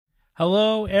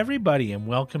Hello, everybody, and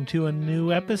welcome to a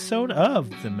new episode of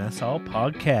the Mess Hall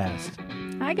Podcast.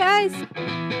 Hi, guys.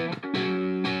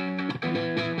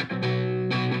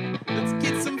 Let's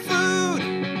get some food,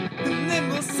 and then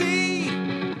we'll see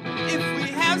if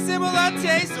we have similar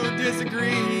tastes or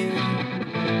disagree.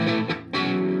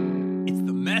 It's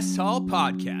the Mess Hall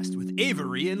Podcast with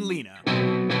Avery and Lena.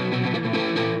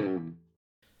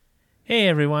 Hey,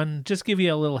 everyone. Just give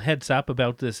you a little heads up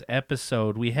about this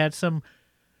episode. We had some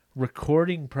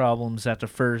recording problems at the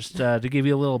first. To give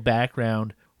you a little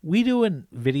background, we do a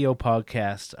video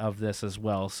podcast of this as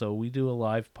well. So we do a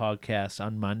live podcast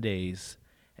on Mondays,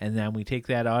 and then we take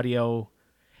that audio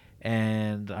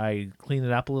and I clean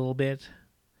it up a little bit.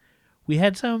 We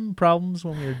had some problems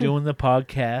when we were doing the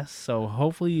podcast, so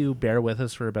hopefully you bear with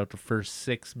us for about the first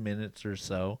 6 minutes or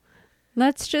so.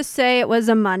 Let's just say it was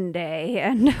a Monday,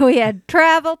 and we had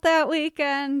traveled that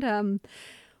weekend.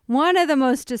 One of the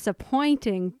most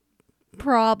disappointing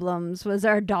problems was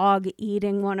our dog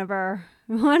eating one of our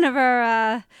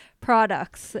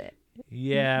products.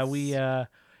 Yeah, we had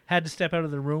to step out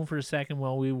of the room for a second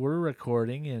while we were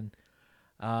recording,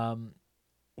 and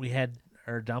we had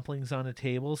our dumplings on a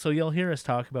table, so you'll hear us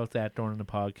talk about that during the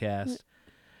podcast.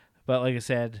 But like I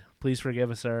said, please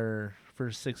forgive us our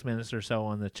first 6 minutes or so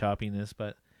on the choppiness,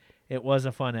 but it was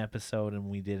a fun episode, and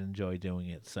we did enjoy doing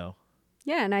it. So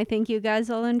yeah, and I think you guys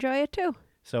will enjoy it too.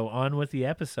 So on with the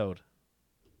episode.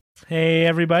 Hey,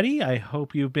 everybody. I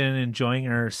hope you've been enjoying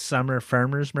our summer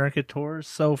farmers market tours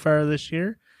so far this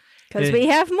year. Because we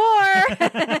have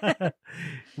more.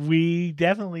 We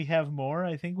definitely have more.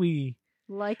 I think we...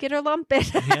 Like it or lump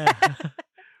it. Yeah.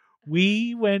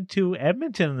 We went to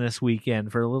Edmonton this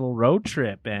weekend for a little road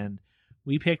trip, and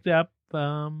we picked up...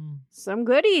 some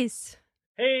goodies.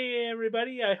 Hey,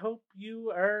 everybody. I hope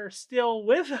you are still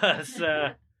with us.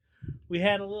 We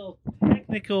had a little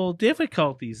technical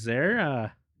difficulties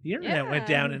there. The internet went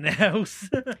down in the house.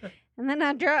 And then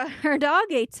our dog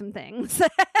ate some things.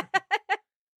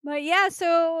 But yeah,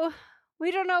 so we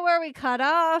don't know where we cut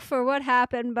off or what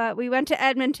happened, but we went to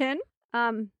Edmonton.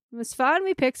 It was fun.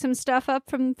 We picked some stuff up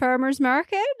from the farmer's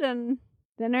market, and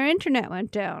then our internet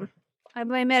went down. I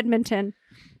blame Edmonton.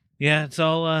 Yeah, it's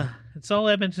all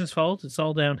Edmonton's fault. It's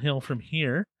all downhill from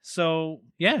here. So,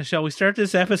 yeah, shall we start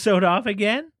this episode off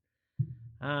again?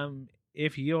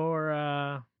 If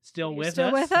you're still with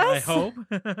us, I hope.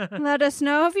 Let us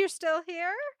know if you're still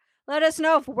here. Let us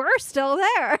know if we're still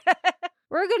there.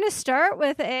 We're going to start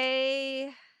with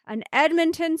an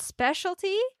Edmonton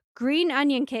specialty, green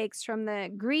onion cakes from the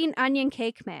Green Onion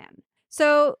Cake Man.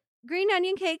 So, green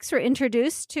onion cakes were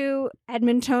introduced to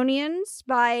Edmontonians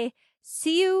by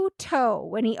Siu To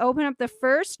when he opened up the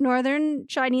first northern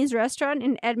Chinese restaurant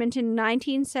in Edmonton in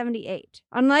 1978.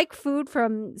 Unlike food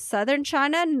from southern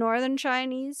China, northern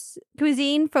Chinese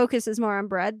cuisine focuses more on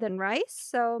bread than rice.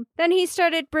 So then he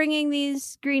started bringing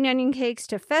these green onion cakes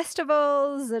to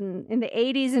festivals, and in the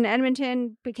 80s in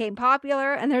Edmonton became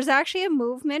popular, and there's actually a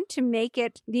movement to make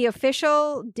it the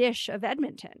official dish of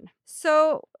Edmonton.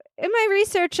 So in my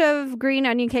research of green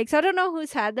onion cakes, I don't know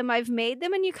who's had them. I've made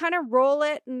them, and you kind of roll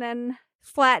it and then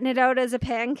flatten it out as a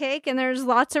pancake. And there's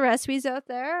lots of recipes out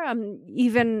there.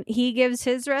 Even he gives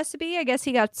his recipe. I guess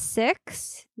he got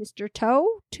 6. Mr.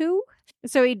 To, 2.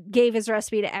 So he gave his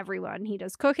recipe to everyone. He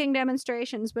does cooking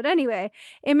demonstrations. But anyway,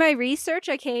 in my research,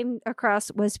 I came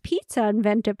across was pizza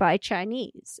invented by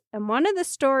Chinese. And one of the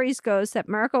stories goes that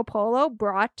Marco Polo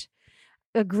brought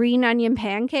a green onion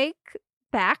pancake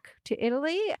back to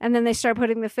Italy, and then they start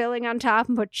putting the filling on top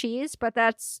and put cheese, but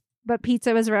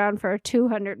pizza was around for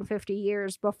 250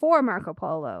 years before Marco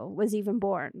Polo was even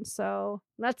born. So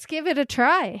let's give it a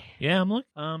try. Yeah,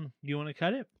 you want to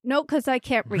cut it? No, because I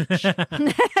can't reach. I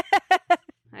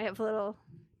have little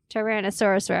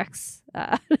Tyrannosaurus Rex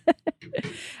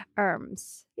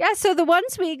arms. Yeah, so the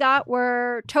ones we got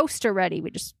were toaster ready.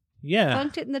 We just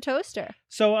plunked it in the toaster.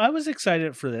 So I was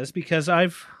excited for this because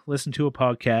I've listened to a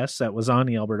podcast that was on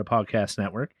the Alberta Podcast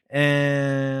Network,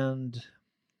 and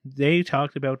they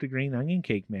talked about the Green Onion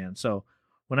Cake Man. So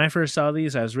when I first saw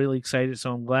these, I was really excited.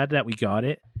 So I'm glad that we got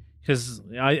it, because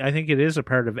I think it is a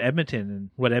part of Edmonton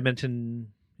and what Edmonton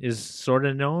is sort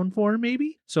of known for,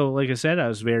 maybe. So like I said, I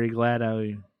was very glad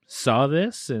I saw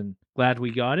this and glad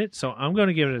we got it. So I'm going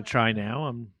to give it a try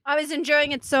now. I was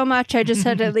enjoying it so much, I just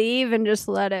had to leave and just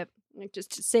let it,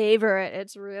 just to savor it.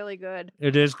 It's really good.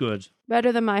 It is good.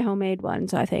 Better than my homemade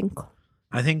ones, I think.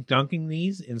 I think dunking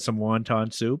these in some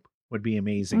wonton soup would be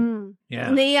amazing.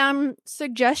 Yeah. The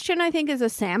suggestion, I think, is a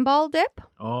sambal dip.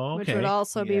 Oh, okay. Which would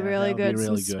also be really that would good. be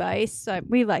really Some good. spice.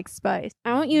 We like spice.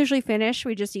 I don't usually finish.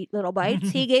 We just eat little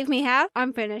bites. He gave me half.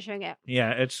 I'm finishing it.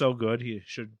 Yeah, it's so good. You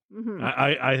should. Mm-hmm.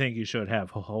 I think you should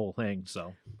have a whole thing.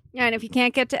 So. Yeah, and if you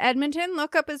can't get to Edmonton,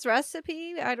 look up his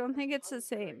recipe. I don't think it's the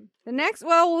same. The next,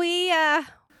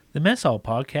 The Mess Hall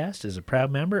Podcast is a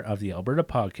proud member of the Alberta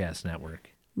Podcast Network.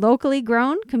 Locally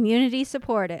grown, community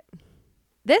supported.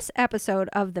 This episode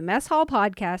of the Mess Hall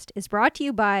Podcast is brought to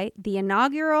you by the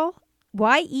inaugural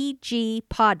YEG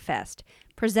Podfest,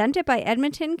 presented by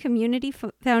Edmonton Community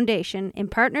Foundation in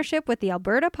partnership with the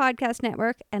Alberta Podcast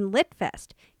Network and LitFest,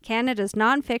 Canada's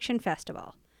nonfiction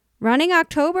festival. Running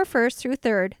October 1st through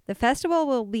 3rd, the festival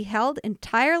will be held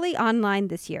entirely online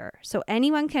this year, so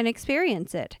anyone can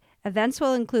experience it. Events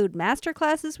will include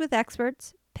masterclasses with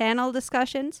experts, panel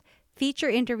discussions, feature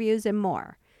interviews, and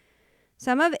more.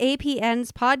 Some of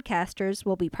APN's podcasters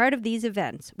will be part of these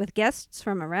events, with guests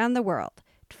from around the world.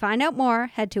 To find out more,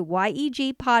 head to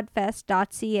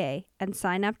yegpodfest.ca and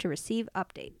sign up to receive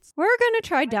updates. We're going to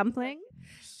try dumpling.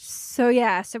 So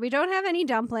we don't have any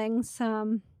dumplings.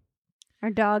 Our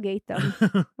dog ate them.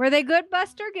 Were they good,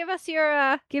 Buster? Give us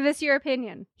your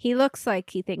opinion. He looks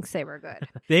like he thinks they were good.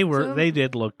 They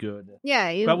did look good.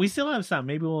 Yeah, but we still have some.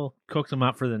 Maybe we'll cook them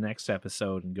up for the next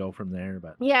episode and go from there.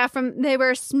 But yeah, they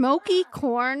were smoky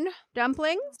corn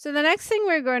dumplings. So the next thing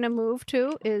we're going to move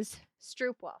to is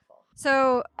stroopwafel.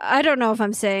 So I don't know if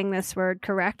I'm saying this word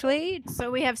correctly. So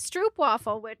we have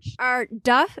stroopwafel, which are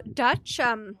Dutch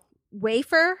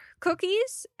wafer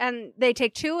cookies, and they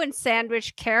take two and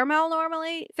sandwich caramel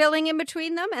normally filling in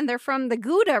between them, and they're from the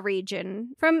Gouda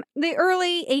region from the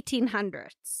early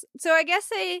 1800s. So I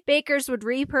guess bakers would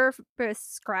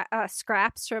repurpose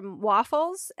scraps from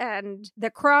waffles and the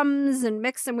crumbs and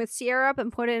mix them with syrup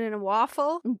and put it in the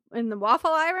waffle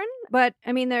iron. But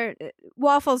I mean, their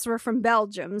waffles were from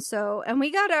Belgium, and we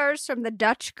got ours from the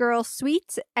Dutch Girl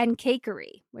Sweets and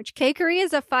Cakery, which cakery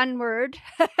is a fun word.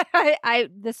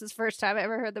 This is the first time I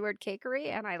ever heard the word cakery,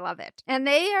 and I love it. And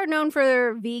they are known for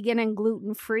their vegan and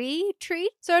gluten-free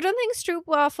treats. So I don't think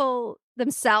stroopwafel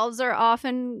themselves are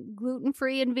often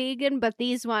gluten-free and vegan, but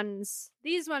these ones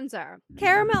are.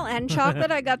 Caramel and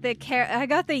chocolate, I got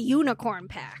the unicorn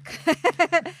pack.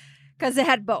 Because it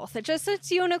had both.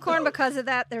 It's unicorn because of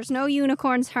that. There's no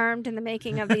unicorns harmed in the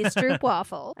making of these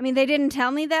stroopwafel. I mean, they didn't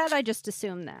tell me that. I just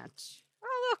assumed that.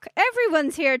 Oh, look,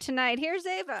 everyone's here tonight. Here's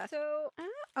Ava. So,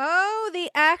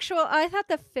 I thought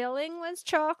the filling was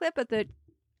chocolate, but the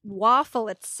waffle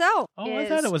itself I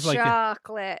thought it was like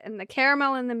chocolate and the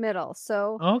caramel in the middle.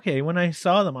 So okay, when I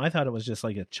saw them, I thought it was just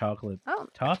like a chocolate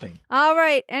topping. All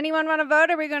right, anyone want to vote?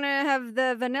 Are we going to have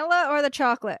the vanilla or the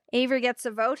chocolate? Avery gets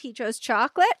a vote. He chose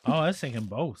chocolate. Oh, I was thinking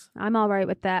both. I'm all right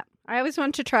with that. I always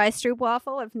want to try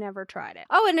stroopwafel. I've never tried it.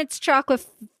 Oh, and it's chocolate.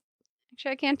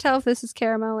 Actually, I can't tell if this is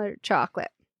caramel or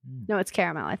chocolate. No, it's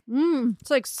caramel. It's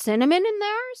like cinnamon in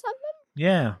there or something.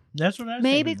 Yeah, that's what I was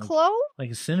Maybe thinking. clove? Like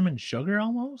a cinnamon sugar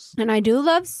almost? And I do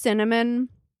love cinnamon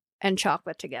and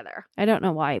chocolate together. I don't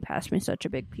know why he passed me such a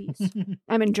big piece.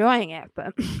 I'm enjoying it,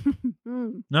 but...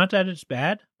 Not that it's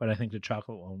bad, but I think the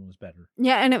chocolate one was better.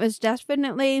 Yeah, and it was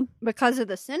definitely because of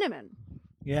the cinnamon.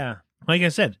 Yeah. Like I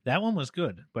said, that one was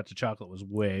good, but the chocolate was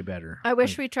way better. I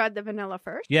wish we tried the vanilla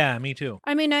first. Yeah, me too.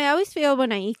 I mean, I always feel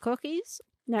when I eat cookies...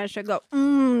 I should go,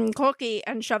 cookie,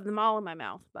 and shove them all in my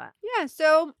mouth. But yeah,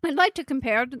 so I'd like to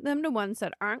compare them to ones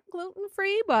that aren't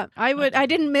gluten-free, but I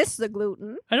didn't miss the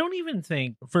gluten. I don't even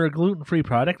think, for a gluten-free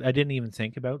product, I didn't even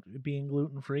think about it being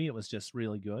gluten-free. It was just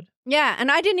really good. Yeah,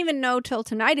 and I didn't even know till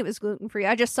tonight it was gluten-free.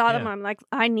 I just saw them, and I'm like,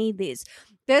 I need these.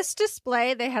 This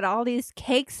display, they had all these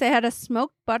cakes. They had a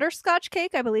smoked butterscotch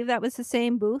cake. I believe that was the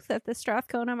same booth at the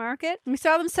Strathcona Market. We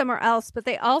saw them somewhere else, but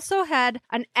they also had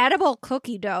an edible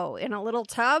cookie dough in a little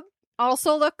tub.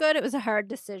 Also looked good. It was a hard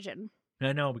decision.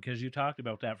 I know, because you talked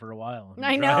about that for a while.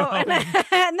 I know. And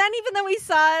then even though we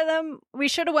saw them, we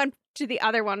should have went to the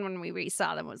other one when we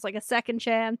re-saw them. It was like a second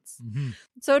chance. Mm-hmm.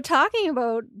 So talking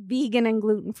about vegan and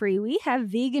gluten-free, we have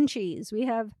vegan cheese. We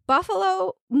have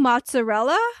buffalo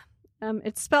mozzarella.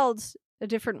 It's spelled a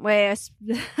different way,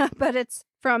 but it's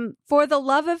from For the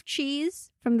Love of Cheese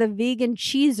from the Vegan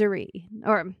Cheesery,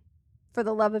 or For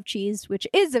the Love of Cheese, which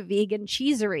is a vegan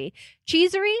cheesery.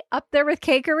 Cheesery up there with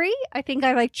cakery. I think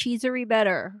I like cheesery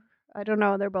better. I don't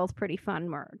know. They're both pretty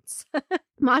fun words.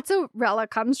 Mozzarella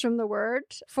comes from the word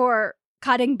for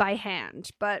cutting by hand,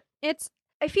 but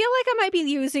I feel like I might be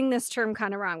using this term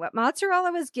kind of wrong, but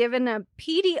mozzarella was given a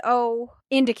PDO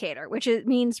indicator, which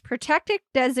means protected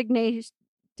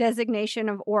designation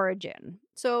of origin.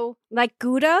 So like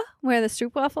Gouda, where the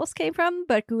stroopwafels came from,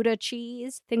 but Gouda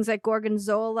cheese, things like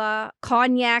Gorgonzola,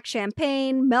 cognac,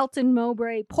 champagne, Melton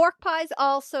Mowbray, pork pies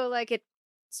also like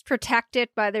it's protected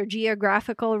by their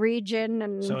geographical region.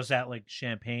 And So is that like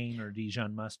champagne or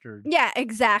Dijon mustard? yeah,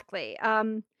 exactly.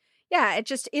 Yeah, it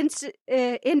just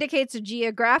indicates a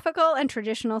geographical and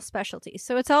traditional specialty.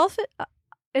 So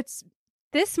it's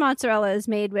this mozzarella is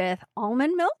made with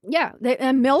almond milk. Yeah,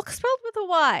 and milk spelled with a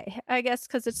Y, I guess,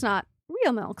 because it's not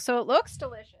real milk. So it looks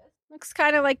delicious. Looks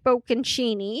kind of like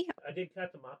bocconcini. I did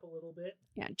cut them up a little bit.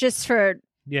 Yeah, just for...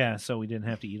 Yeah, so we didn't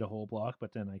have to eat a whole block,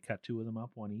 but then I cut 2 of them up,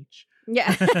 1 each.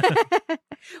 Yeah.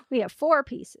 We have 4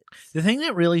 pieces. The thing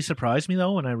that really surprised me,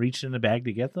 though, when I reached in the bag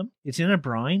to get them, it's in a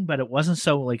brine, but it wasn't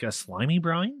so like a slimy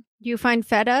brine. Do you find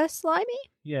feta slimy?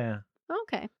 Yeah.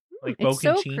 Okay. Like It's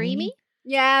so bocconcini. creamy.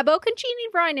 Yeah,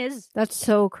 bocconcini brine is. That's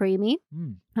so creamy.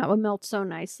 Mm. That would melt so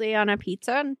nicely on a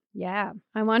pizza. And yeah,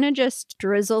 I want to just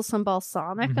drizzle some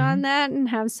balsamic on that and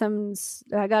have some.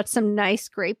 I got some nice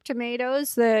grape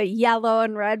tomatoes, the yellow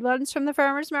and red ones from the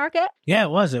farmer's market. Yeah,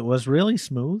 it was. It was really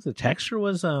smooth. The texture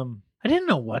was, I didn't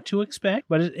know what to expect,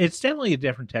 but it's definitely a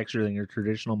different texture than your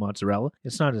traditional mozzarella.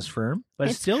 It's not as firm, but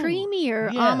it's still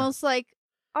creamier, yeah. almost like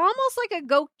a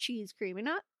goat cheese creamy,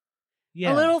 not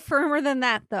Yeah. a little firmer than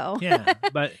that though. Yeah,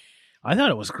 but I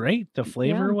thought it was great. The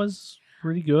flavor Yeah. was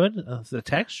pretty good. The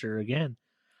texture, again,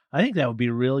 I think that would be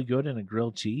really good in a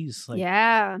grilled cheese. Like,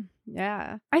 yeah.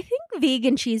 I think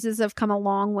vegan cheeses have come a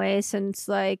long way since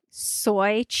like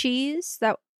soy cheese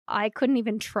that I couldn't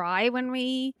even try when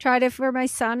we tried it for my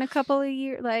son a couple of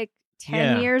years, like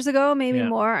 10 years ago, maybe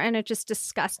more. And it just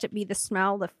disgusted me, the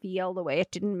smell, the feel, the way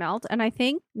it didn't melt. And I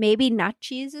think maybe nut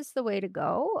cheese is the way to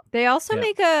go. They also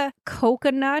make a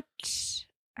coconut,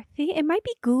 I think it might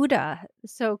be Gouda.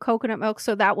 So coconut milk.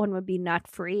 So that one would be nut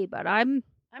free, but I'm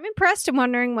impressed and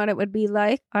wondering what it would be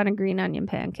like on a green onion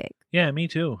pancake. Yeah, me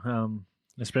too.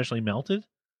 Especially melted.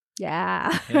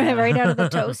 Yeah. Right out of the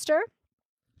toaster.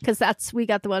 Because we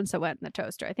got the ones that went in the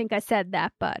toaster. I think I said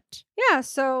that, but yeah,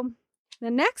 so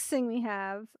the next thing we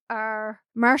have are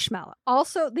marshmallow.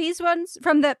 Also, these ones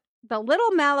from the Little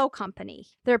Mallow Company.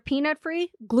 They're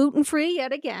peanut-free, gluten-free,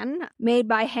 yet again, made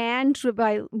by hand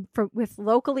with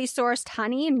locally sourced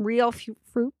honey and real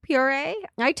fruit puree.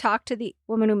 I talked to the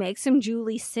woman who makes them,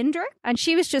 Julie Cindric, and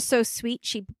she was just so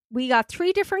sweet. We got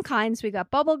 3 different kinds. We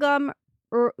got bubblegum,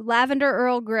 lavender,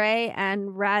 Earl Grey,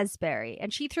 and raspberry.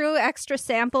 And she threw extra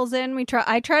samples in.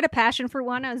 I tried a passion fruit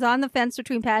one. I was on the fence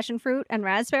between passion fruit and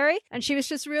raspberry. And she was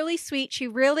just really sweet.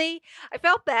 I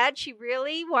felt bad. She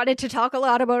really wanted to talk a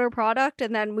lot about her product.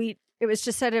 And then it was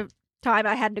just at a time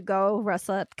I had to go.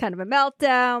 Russell had kind of a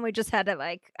meltdown. We just had to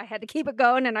I had to keep it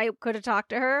going. And I could have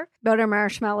talked to her about her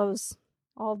marshmallows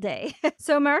all day.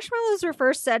 So marshmallows were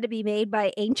first said to be made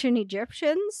by ancient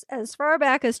Egyptians as far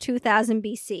back as 2000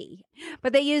 BC.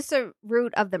 But they used the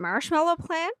root of the marshmallow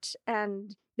plant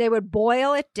and they would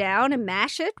boil it down and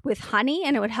mash it with honey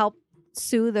and it would help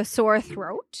soothe a sore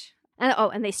throat.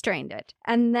 And they strained it.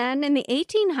 And then in the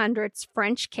 1800s,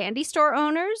 French candy store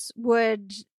owners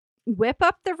would whip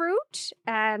up the root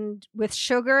and with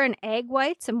sugar and egg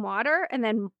whites and water and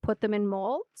then put them in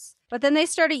molds. But then they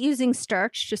started using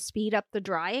starch to speed up the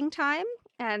drying time.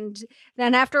 And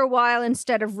then after a while,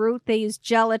 instead of root, they used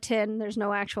gelatin. There's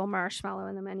no actual marshmallow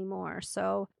in them anymore.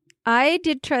 So I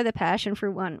did try the passion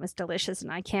fruit one. It was delicious,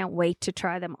 and I can't wait to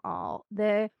try them all.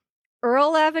 The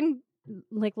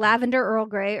lavender Earl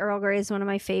Grey. Earl Grey is one of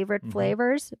my favorite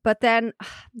flavors. But then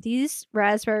these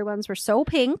raspberry ones were so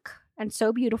pink and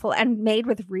so beautiful and made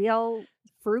with real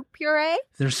fruit puree.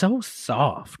 They're so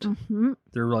soft. Mm-hmm.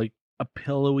 They're like a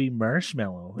pillowy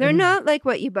marshmallow. They're not like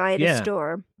what you buy at a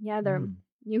store. Yeah, they're.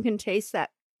 You can taste that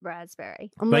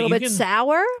raspberry. A little bit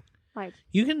sour. Like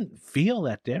you can feel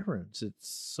that difference. It's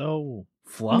so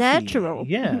fluffy. Natural.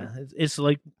 Yeah.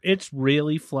 It's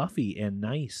really fluffy and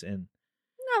nice and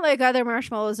not like other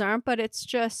marshmallows aren't, but it's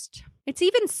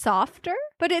even softer.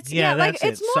 But it's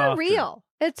it's more softer. real.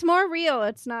 It's more real.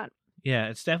 It's not. Yeah,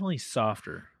 it's definitely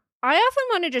softer. I often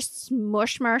want to just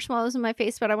smush marshmallows in my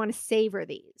face, but I want to savor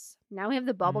these. Now we have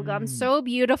the bubble gum. So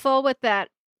beautiful with the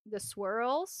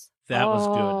swirls. That was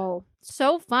good.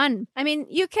 So fun. I mean,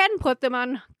 you can put them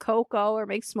on cocoa or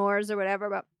make s'mores or whatever,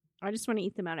 but I just want to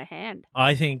eat them out of hand.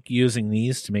 I think using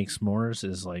these to make s'mores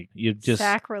is like you just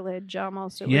sacrilege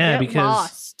almost.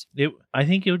 Because I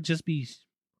think it would just be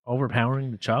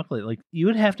overpowering the chocolate. Like you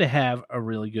would have to have a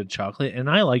really good chocolate, and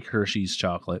I like Hershey's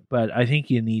chocolate, but I think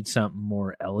you need something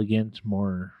more elegant,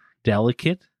 more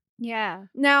delicate. Yeah.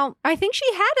 Now, I think she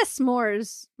had a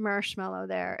s'mores marshmallow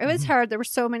there. It was hard. There were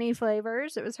so many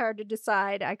flavors. It was hard to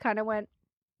decide. I kind of went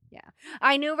Yeah.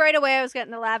 I knew right away I was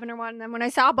getting the lavender one. And then when I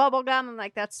saw bubble gum, I'm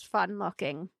like, that's fun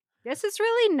looking. This is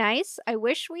really nice. I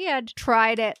wish we had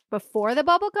tried it before the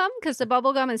bubble gum because the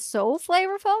bubble gum is so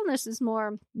flavorful. And this is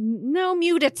more, no,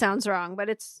 muted sounds wrong, but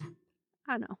it's,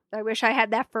 I don't know. I wish I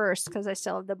had that first because I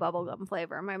still have the bubble gum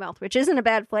flavor in my mouth, which isn't a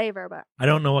bad flavor, but. I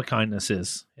don't know what kind this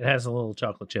is. It has a little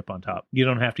chocolate chip on top. You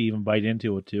don't have to even bite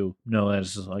into it to know that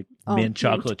it's like mint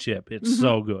chocolate chip. It's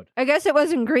so good. I guess it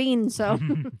wasn't green, so.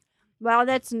 Wow,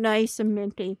 that's nice and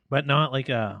minty. But not like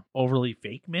a overly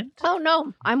fake mint. Oh,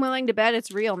 no. I'm willing to bet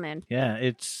it's real mint. Yeah,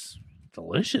 it's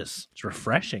delicious. It's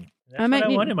refreshing. That's I what I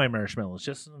want in my marshmallow. It's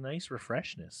just a nice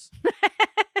refreshness.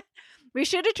 We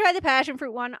should have tried the passion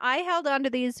fruit one. I held on to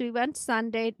these. We went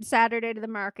Saturday to the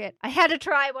market. I had to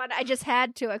try one. I just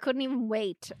had to. I couldn't even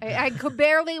wait. I could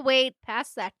barely wait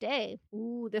past that day.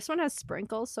 Ooh, this one has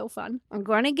sprinkles. So fun. I'm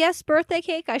going to guess birthday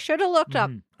cake. I should have looked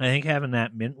up. I think having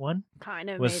that mint one kind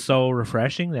of was so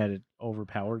refreshing that it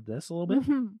overpowered this a little bit.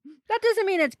 That doesn't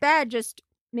mean it's bad. Just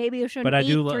maybe you shouldn't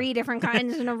eat 3 different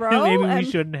kinds in a row. Maybe we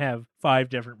shouldn't have 5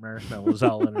 different marshmallows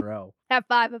all in a row. Have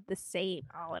 5 of the same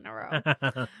all in a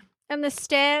row. And the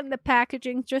stand, the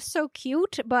packaging's just so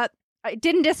cute, but it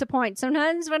didn't disappoint.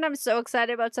 Sometimes when I'm so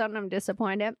excited about something, I'm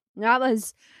disappointed. That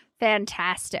was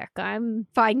fantastic. I'm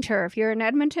find her. If you're in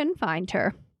Edmonton, find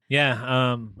her.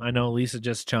 Yeah, I know Lisa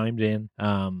just chimed in.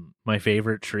 My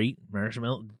favorite treat,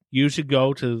 marshmallow. You should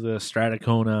go to the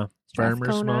Strathcona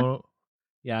Farmers Market.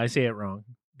 Yeah, I say it wrong.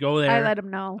 Go there. I let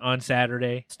them know. On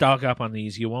Saturday. Stock up on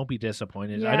these. You won't be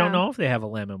disappointed. Yeah. I don't know if they have a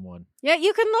lemon one. Yeah,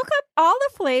 you can look up all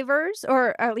the flavors,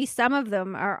 or at least some of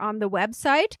them are on the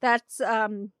website. That's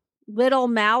Little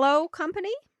Mallow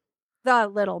Company. The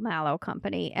Little Mallow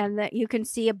Company. And that you can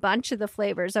see a bunch of the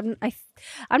flavors. I'm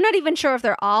not even sure if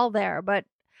they're all there, but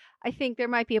I think there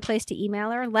might be a place to email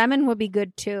her. Lemon would be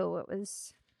good too. It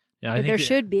was... Yeah, I think there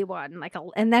should be one.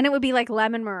 And then it would be like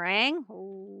lemon meringue.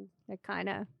 Oh, that kind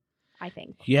of... I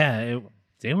think. Yeah,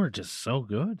 they were just so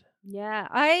good. Yeah,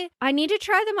 I need to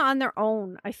try them on their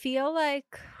own. I feel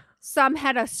like some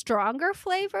had a stronger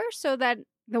flavor so that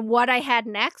what I had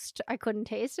next, I couldn't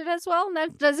taste it as well. And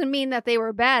that doesn't mean that they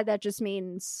were bad. That just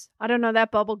means, I don't know, that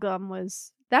bubble gum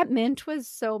was, that mint was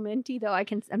so minty though.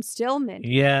 I'm still minty.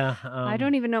 Yeah. I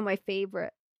don't even know my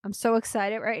favorite. I'm so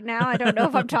excited right now. I don't know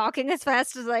if I'm talking as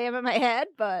fast as I am in my head,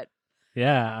 but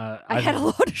yeah, I had a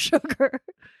lot of sugar.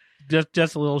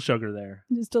 Just a little sugar there.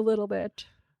 Just a little bit.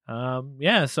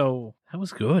 Yeah, so that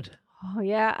was good. Oh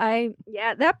yeah,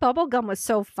 that bubble gum was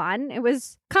so fun. It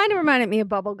was kind of reminded me of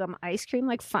bubblegum ice cream,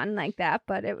 like fun like that,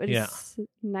 but it was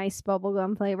nice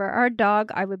bubblegum flavor. Our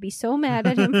dog, I would be so mad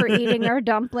at him for eating our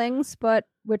dumplings, but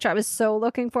which I was so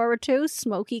looking forward to,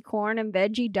 smoky corn and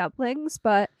veggie dumplings,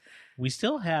 but we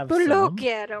still have but some. Look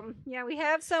at them. Yeah, we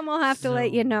have some. We'll have to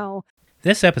let you know.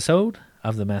 This episode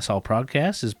of the Mess Hall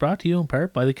Podcast is brought to you in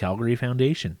part by the Calgary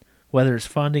Foundation. Whether it's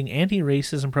funding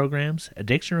anti-racism programs,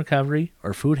 addiction recovery,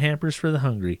 or food hampers for the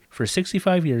hungry, for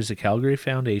 65 years the Calgary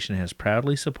Foundation has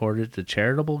proudly supported the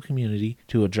charitable community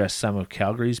to address some of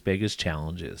Calgary's biggest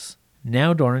challenges.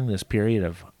 Now during this period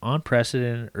of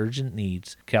unprecedented urgent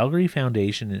needs, Calgary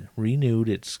Foundation renewed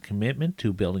its commitment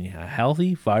to building a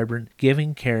healthy, vibrant,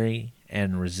 giving, caring,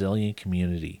 and resilient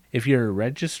community. If you're a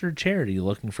registered charity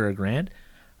looking for a grant,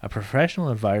 a professional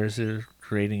advisor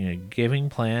creating a giving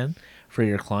plan for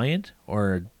your client,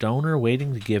 or a donor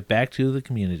waiting to give back to the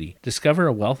community, discover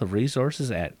a wealth of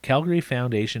resources at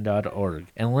calgaryfoundation.org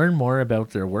and learn more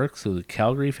about their work through the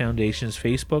Calgary Foundation's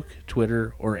Facebook,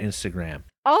 Twitter, or Instagram.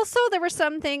 Also, there were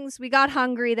some things we got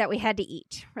hungry that we had to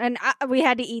eat, and we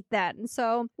had to eat that. And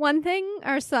so one thing,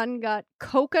 our son got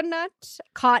coconut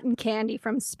cotton candy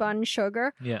from Spun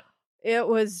Sugar. Yeah. It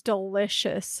was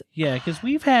delicious. Yeah, because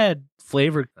we've had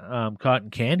flavored cotton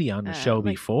candy on the show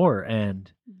before,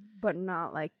 and... But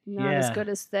not as good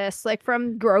as this. Like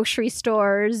from grocery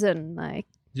stores and like...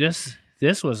 This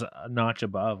was a notch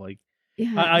above. Like,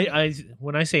 yeah. I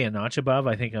when I say a notch above,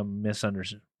 I think I'm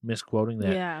misquoting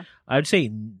that. Yeah. I'd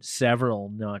say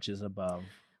several notches above.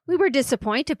 We were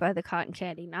disappointed by the cotton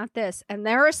candy, not this. And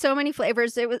there are so many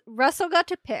flavors. Russell got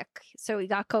to pick, so he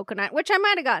got coconut, which I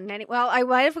might have gotten I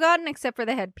might have gotten, except for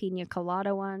they had pina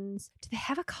colada ones. Do they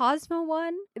have a Cosmo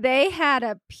one? They had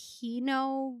a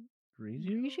Pinot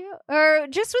Grigio? Or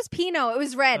just was Pinot. It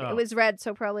was red. Oh. It was red,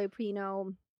 so probably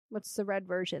Pinot What's the red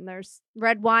version? There's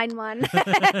red wine one.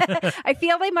 I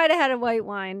feel they might have had a white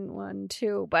wine one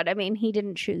too, but I mean, he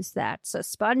didn't choose that. So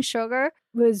spun sugar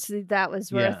was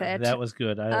worth it. That was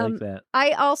good. I like that.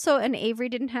 I also, and Avery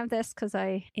didn't have this because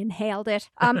I inhaled it.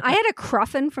 I had a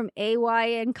cruffin from AY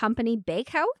and Company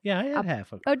Bakehouse. Yeah, I had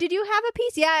half of it. Oh, did you have a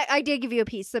piece? Yeah, I did give you a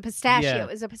piece. The pistachio. Yeah. It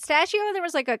was a pistachio. There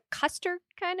was like a custard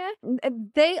kind of.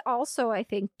 They also, I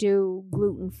think, do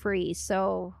gluten-free.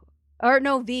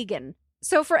 Vegan.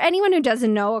 So for anyone who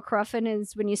doesn't know, a cruffin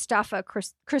is when you stuff a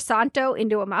croissanto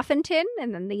into a muffin tin,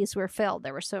 and then these were filled.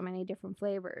 There were so many different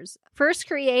flavors. First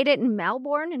created in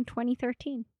Melbourne in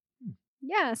 2013.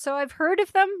 Yeah, so I've heard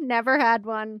of them, never had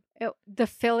one. The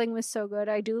filling was so good.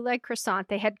 I do like croissant.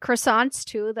 They had croissants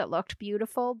too that looked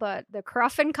beautiful, but the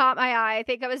cruffin caught my eye. I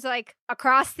think I was like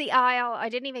across the aisle. I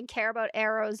didn't even care about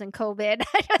arrows and COVID.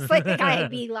 I just like the guy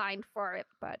beelined for it,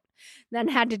 but then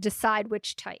had to decide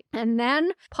which type. And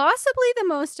then possibly the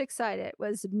most excited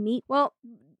was meat. Well,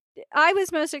 I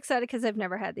was most excited because I've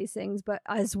never had these things, but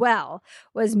as well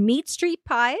was Meat Street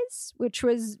Pies, which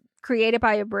was created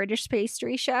by a British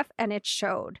pastry chef, and it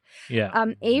showed. Yeah.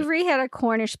 Avery had a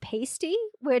Cornish pasty,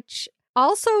 which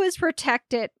also is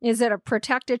a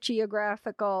protected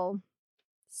geographical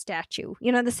statue.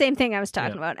 You know, the same thing I was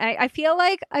talking about. I feel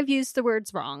like I've used the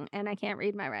words wrong and I can't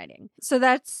read my writing. So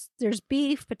there's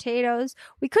beef, potatoes.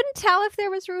 We couldn't tell if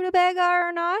there was rutabaga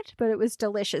or not, but it was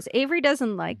delicious. Avery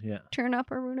doesn't like turn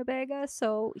up a rutabaga,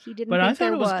 so he didn't think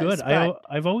there was. But I thought it was good.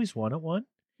 I've always wanted one.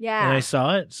 Yeah. And I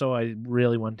saw it, so I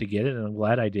really wanted to get it, and I'm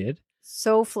glad I did.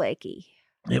 So flaky.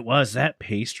 It was. That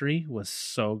pastry was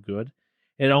so good.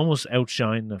 It almost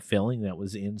outshined the filling that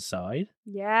was inside.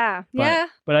 Yeah.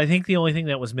 But I think the only thing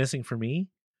that was missing for me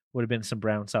would have been some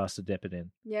brown sauce to dip it in.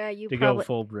 Yeah, go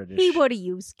full British. He would have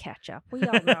used ketchup. We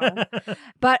all know.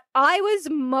 But I was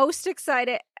most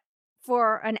excited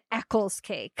for an Eccles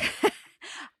cake.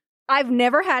 I've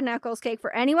never had an Eccles cake.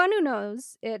 For anyone who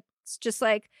knows, it's just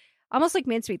like almost like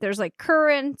mincemeat. There's like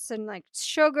currants and like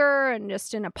sugar and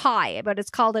just in a pie, but it's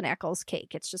called an Eccles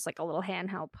cake. It's just like a little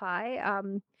handheld pie.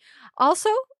 Also,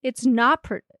 it's not,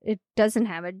 it doesn't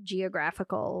have a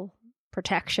geographical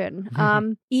protection.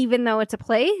 Even though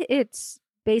it's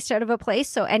based out of a place,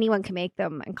 so anyone can make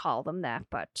them and call them that.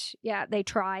 But yeah, they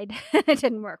tried. It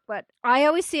didn't work. But I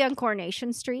always see on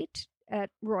Coronation Street at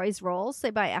Roy's Rolls, they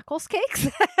buy Eccles cakes.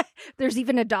 There's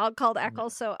even a dog called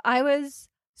Eccles. So I was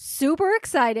super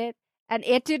excited, and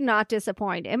it did not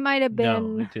disappoint. It might have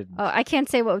been. No, it didn't. Oh, I can't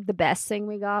say what the best thing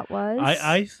we got was.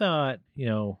 I thought,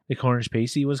 the Cornish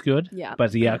pasty was good. Yeah,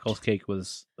 but the Eccles cake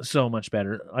was so much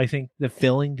better. I think the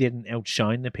filling didn't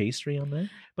outshine the pastry on that,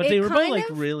 but they were both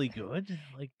really good.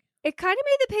 It kind of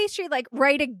made the pastry like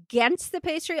right against the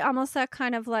pastry, almost that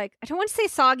kind of like, I don't want to say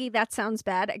soggy, that sounds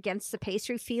bad, against the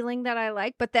pastry feeling that I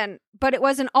like, but it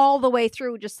wasn't all the way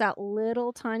through, just that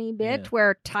little tiny bit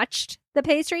where it touched the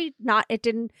pastry, it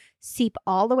didn't seep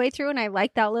all the way through, and I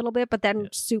like that little bit, but then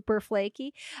super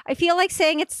flaky. I feel like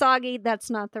saying it's soggy,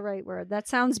 that's not the right word. That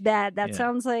sounds bad. That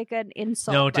sounds like an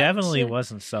insult. No, definitely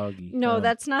wasn't soggy. No,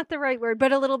 that's not the right word,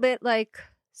 but a little bit like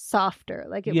softer,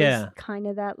 like it was kind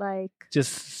of that like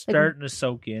just starting to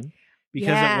soak in because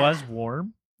it was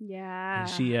warm. Yeah. And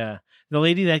she the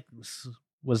lady that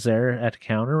was there at the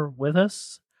counter with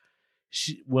us,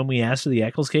 when we asked her the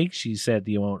Eccles cake, she said,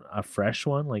 "Do you want a fresh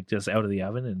one, like just out of the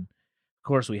oven?" And of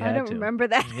course we had to. I don't remember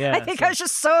that. Yeah, I think I was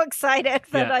just so excited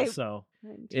that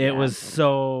it was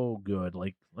so good.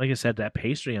 Like I said, that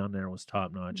pastry on there was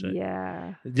top notch.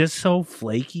 Yeah. Just so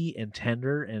flaky and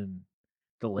tender and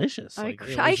delicious.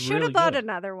 I should have bought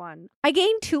another one. I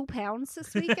gained 2 pounds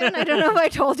this weekend. I don't know if I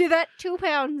told you that. 2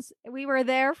 pounds. We were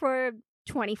there for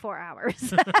 24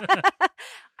 hours.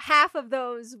 Half of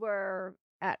those were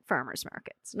at farmers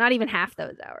markets. Not even half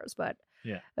those hours, but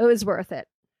it was worth it.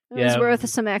 It was worth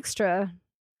some extra.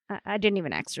 I didn't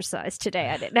even exercise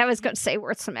today. I was going to say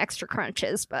worth some extra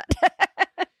crunches, but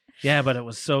yeah, but it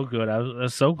was so good. I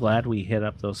was so glad we hit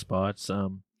up those spots.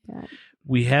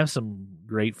 We have some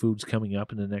great foods coming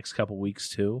up in the next couple weeks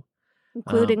too,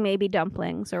 including maybe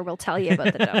dumplings, or we'll tell you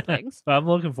about the dumplings. I'm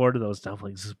looking forward to those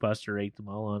dumplings. Buster ate them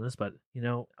all on us, but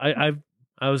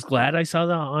I was glad I saw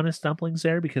the Honest Dumplings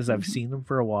there because I've seen them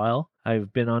for a while.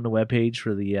 I've been on the webpage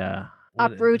for the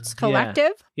Uproots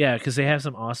Collective. Yeah, because they have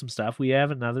some awesome stuff. We have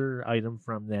another item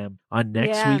from them on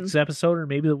next week's episode, or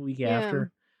maybe the week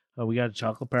after. We got a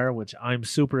chocolate bar, which I'm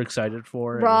super excited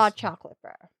for. Raw chocolate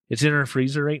bar. It's in our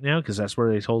freezer right now because that's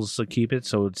where they told us to keep it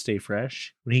so it'd stay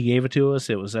fresh. When he gave it to us,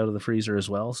 it was out of the freezer as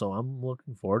well. So I'm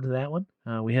looking forward to that one.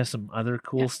 We have some other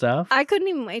cool stuff. I couldn't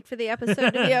even wait for the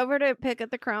episode to be over to pick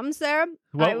at the crumbs there.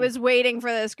 I was waiting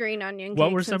for this green onion cake.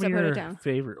 What were some of your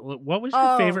favorite? What was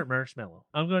your favorite marshmallow?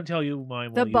 I'm going to tell you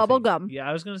mine. The bubble gum. Yeah,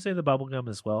 I was going to say the bubble gum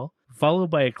as well, followed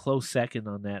by a close second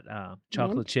on that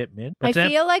chocolate chip mint. I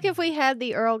feel like if we had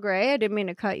the Earl Grey, I didn't mean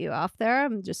to cut you off there.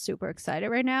 I'm just super excited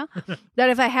right now. That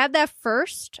if I had that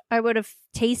first, I would have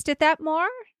tasted that more.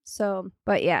 So,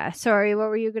 but yeah, sorry, what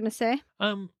were you going to say?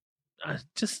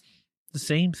 Just the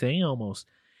same thing almost.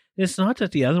 It's not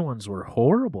that the other ones were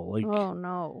horrible. Like, oh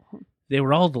no, they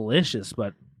were all delicious,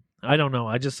 but I don't know.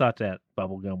 I just thought that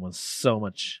bubblegum was so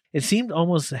much. It seemed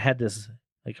almost had this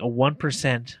like a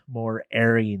 1% more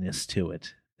airiness to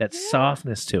it. That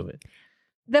softness to it.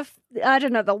 I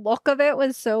don't know. The look of it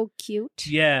was so cute.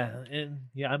 Yeah, and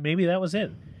maybe that was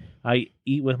it. I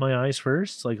eat with my eyes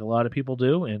first, like a lot of people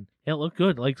do, and it looked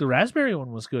good. Like the raspberry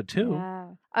one was good too. Yeah.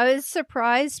 I was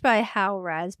surprised by how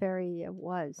raspberry it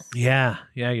was. Yeah,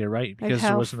 you're right. Because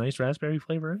there was a nice raspberry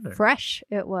flavor in there. Fresh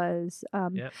it was.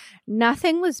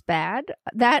 Nothing was bad.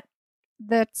 That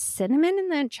cinnamon in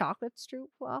the chocolate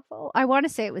stroopwafel. I want to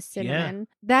say it was cinnamon.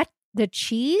 Yeah. The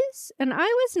cheese, and I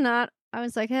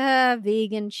was like,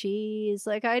 vegan cheese.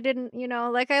 Like I didn't,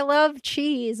 like I love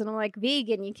cheese, and I'm like,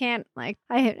 vegan, you can't, like,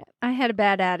 I had a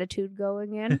bad attitude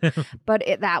going in, but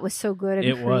that was so good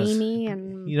and creamy.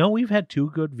 And we've had 2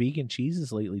 good vegan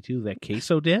cheeses lately too. That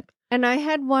queso dip, and I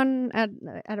had one at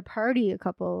a party a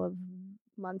couple of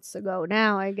months ago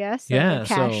now, I guess. Yeah, a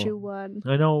cashew one.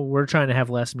 I know we're trying to have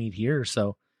less meat here,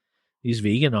 so these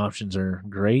vegan options are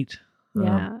great.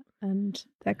 Yeah, and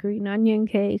that green onion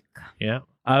cake. Yeah.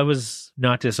 I was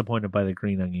not disappointed by the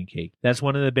green onion cake. That's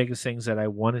one of the biggest things that I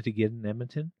wanted to get in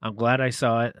Edmonton. I'm glad I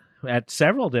saw it at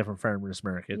several different farmers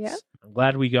markets. Yep. I'm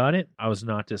glad we got it. I was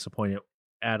not disappointed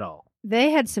at all.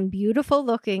 They had some beautiful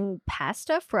looking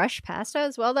pasta, fresh pasta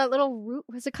as well. That little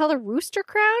was it called a rooster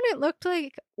crown? It looked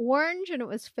like orange and it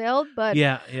was filled, but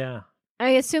yeah. I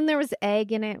assume there was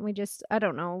egg in it. And I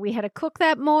don't know. We had to cook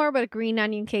that more, but a green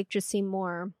onion cake just seemed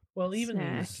more. Well, even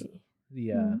snacky.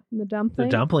 The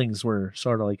dumplings. The dumplings were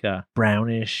sort of like a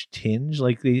brownish tinge.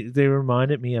 Like they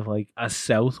reminded me of like a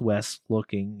Southwest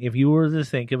looking. If you were to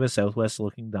think of a Southwest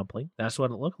looking dumpling, that's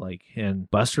what it looked like. And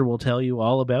Buster will tell you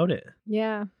all about it.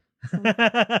 Yeah.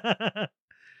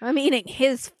 I'm eating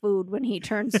his food when he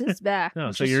turns his back.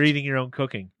 No, so you're eating your own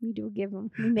cooking. We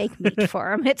make meat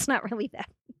for him. It's not really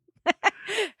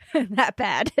that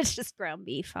bad. It's just ground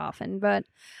beef often, but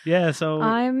yeah. So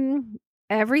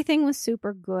everything was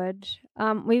super good.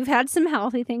 We've had some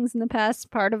healthy things in the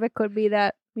past. Part of it could be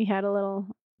that we had a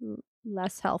little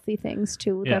less healthy things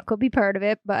too. Yeah. That could be part of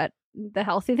it, but the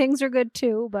healthy things are good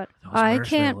too. But I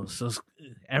can't.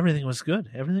 Everything was good.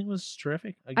 Everything was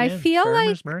terrific. Again, I feel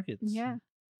farmers markets. Yeah.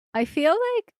 I feel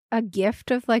like a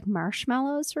gift of like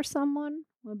marshmallows for someone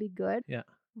would be good. Yeah.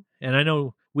 And I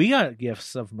know we got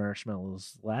gifts of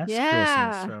marshmallows last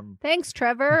Christmas from. Thanks,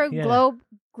 Trevor. Yeah. The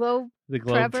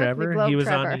Globe Trevor. He was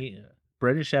on the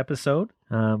British episode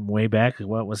way back.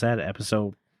 What was that?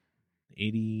 Episode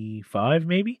 85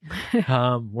 maybe?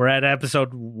 We're at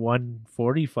episode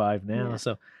 145 now. Yeah.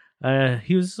 So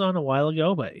he was on a while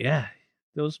ago, but yeah,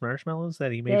 those marshmallows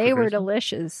that he made. They were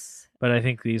delicious. But I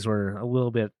think these were a little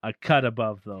bit a cut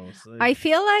above those. I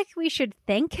feel like we should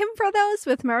thank him for those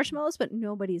with marshmallows, but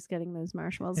nobody's getting those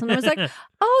marshmallows. And I was like,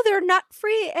 oh, they're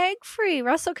nut-free, egg-free.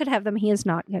 Russell could have them. He is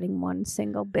not getting one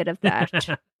single bit of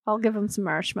that. I'll give him some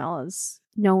marshmallows.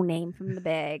 No name from the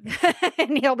bag.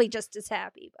 And he'll be just as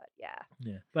happy, but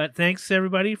yeah. But thanks,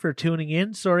 everybody, for tuning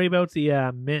in. Sorry about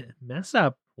the mess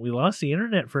up. We lost the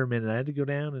internet for a minute. I had to go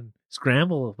down and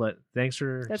scramble, but thanks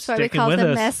for That's why sticking we call with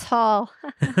the us. mess hall.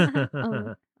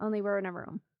 Only we're in a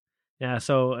room. Yeah,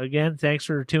 so again, thanks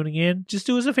for tuning in. Just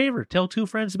do us a favor. Tell 2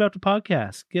 friends about the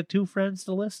podcast. Get 2 friends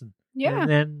to listen. Yeah.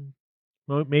 And then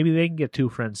maybe they can get 2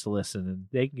 friends to listen, and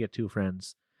they can get 2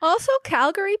 friends. Also,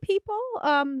 Calgary people,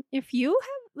 if you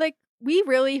have, we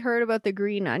really heard about the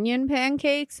green onion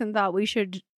pancakes and thought we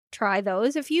should try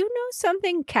those. If you know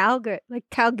something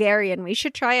Calgarian, we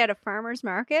should try at a farmer's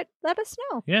market, let us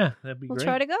know. Yeah, that'd be great. We'll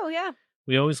try to go, yeah.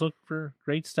 We always look for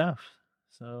great stuff.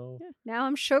 So now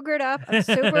I'm sugared up. I'm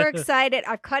super excited.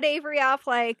 I've cut Avery off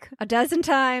like a dozen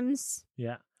times.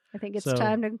 Yeah. I think it's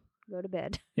time to go to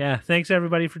bed. Yeah. Thanks,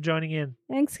 everybody, for joining in.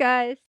 Thanks, guys.